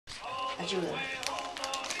Ayúdame.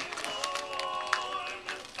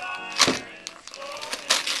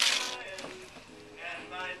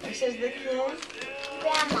 ¿Ese es de quién?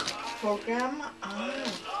 Grandma. For Grandma. Ah.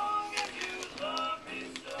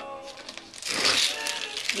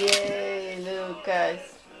 Yay, Lucas.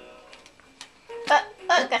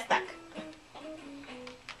 Lucas tack.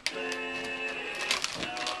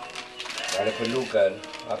 Dale pues Lucas,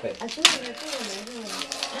 hace. Ayúdame.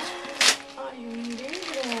 Ay, un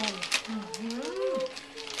libro.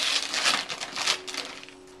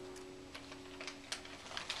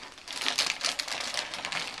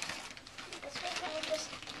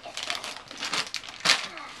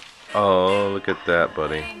 Oh, look at that,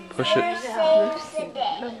 buddy. Push it. Saves the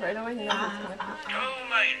day. Look, right away, he knows it's gonna come.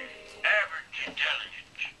 Tomater, average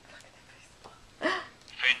intelligence.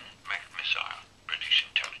 Finn missile, British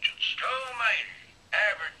intelligence. Tomater,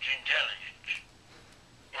 average intelligence.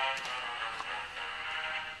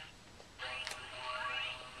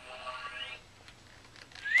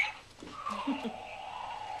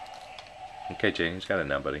 Okay, Jaden, he's got it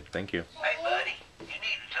now, buddy. Thank you. Hey, buddy, you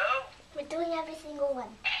need a tow? We're doing every single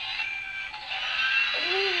one.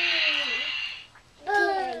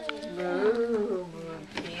 Boo,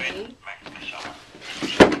 Finn missile.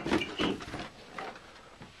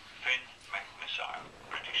 Finn missile,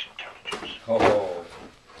 British intelligence. Oh,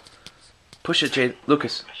 Push it, Jaden.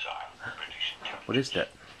 Lucas. Missile, British intelligence. What is that?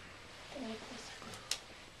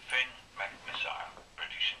 Finn missile,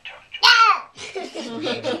 British intelligence.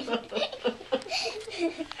 Finn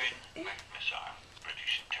missile,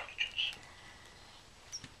 British intelligence.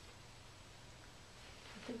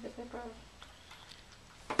 Take the paper off.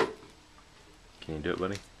 Can you do it,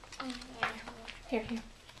 buddy? Here.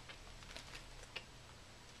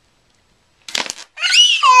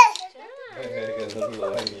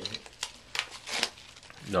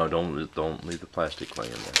 No, don't leave the plastic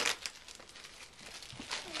laying there.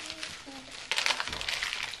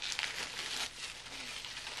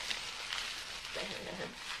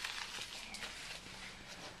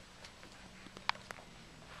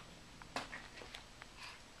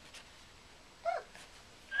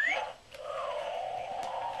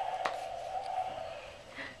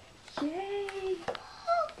 Yay! Look,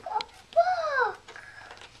 a book.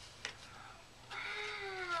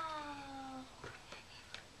 Wow.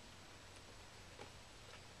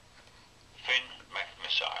 Finn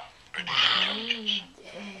missile, British intelligence.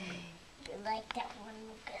 You like that one,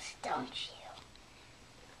 Lucas, don't you?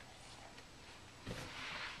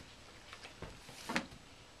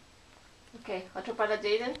 Okay, otro para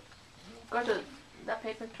Jaden. Go to that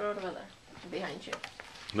paper, throw it over there, behind you.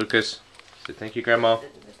 Lucas, say thank you, Grandma. The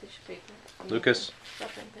tissue paper. Lucas.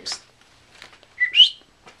 Wrapping paper.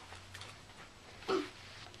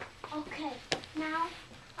 Okay, now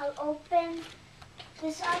I'll open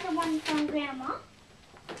this other one from Grandma.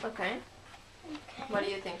 Okay. Okay. What do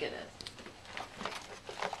you think it is?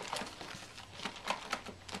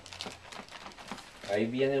 ahí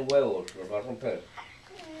vienen huevos, los va a romper.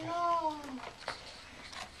 No.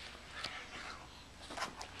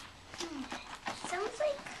 Sounds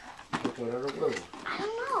like, ¿Qué son los huevos? I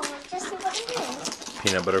don't know, just see what it is.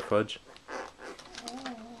 Peanut butter fudge.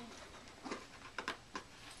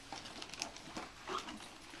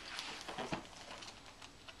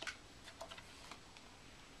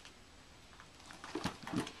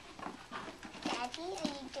 Daddy, are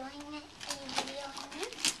you doing it? Are you videoing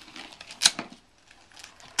it?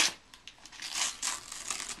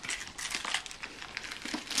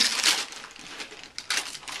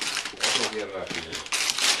 Eso bien rápido.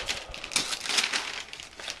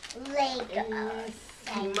 Legos.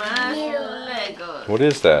 Más Legos. What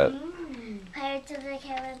is that? Pirates of the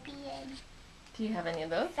Caribbean. Do you have any of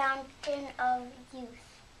those? Fountain of Youth.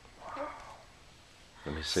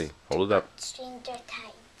 Let me see. Hold it up. Stranger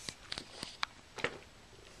Tides.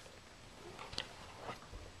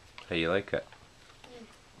 Hey, you like it?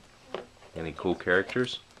 Any cool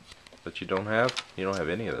characters that you don't have? You don't have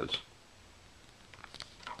any of those.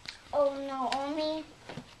 Oh no, only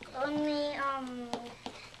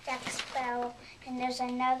Jack Sparrow, and there's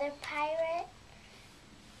another pirate,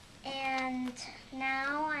 and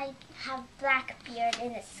now I have Blackbeard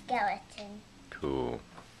and a skeleton. Cool.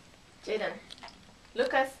 Jaden.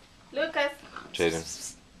 Lucas. Lucas. Jaden.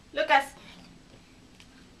 Lucas.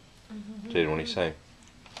 Jaden, what do you say?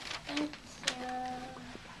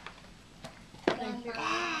 Thank you,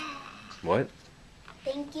 Grandma. What?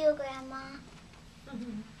 Thank you, Grandma.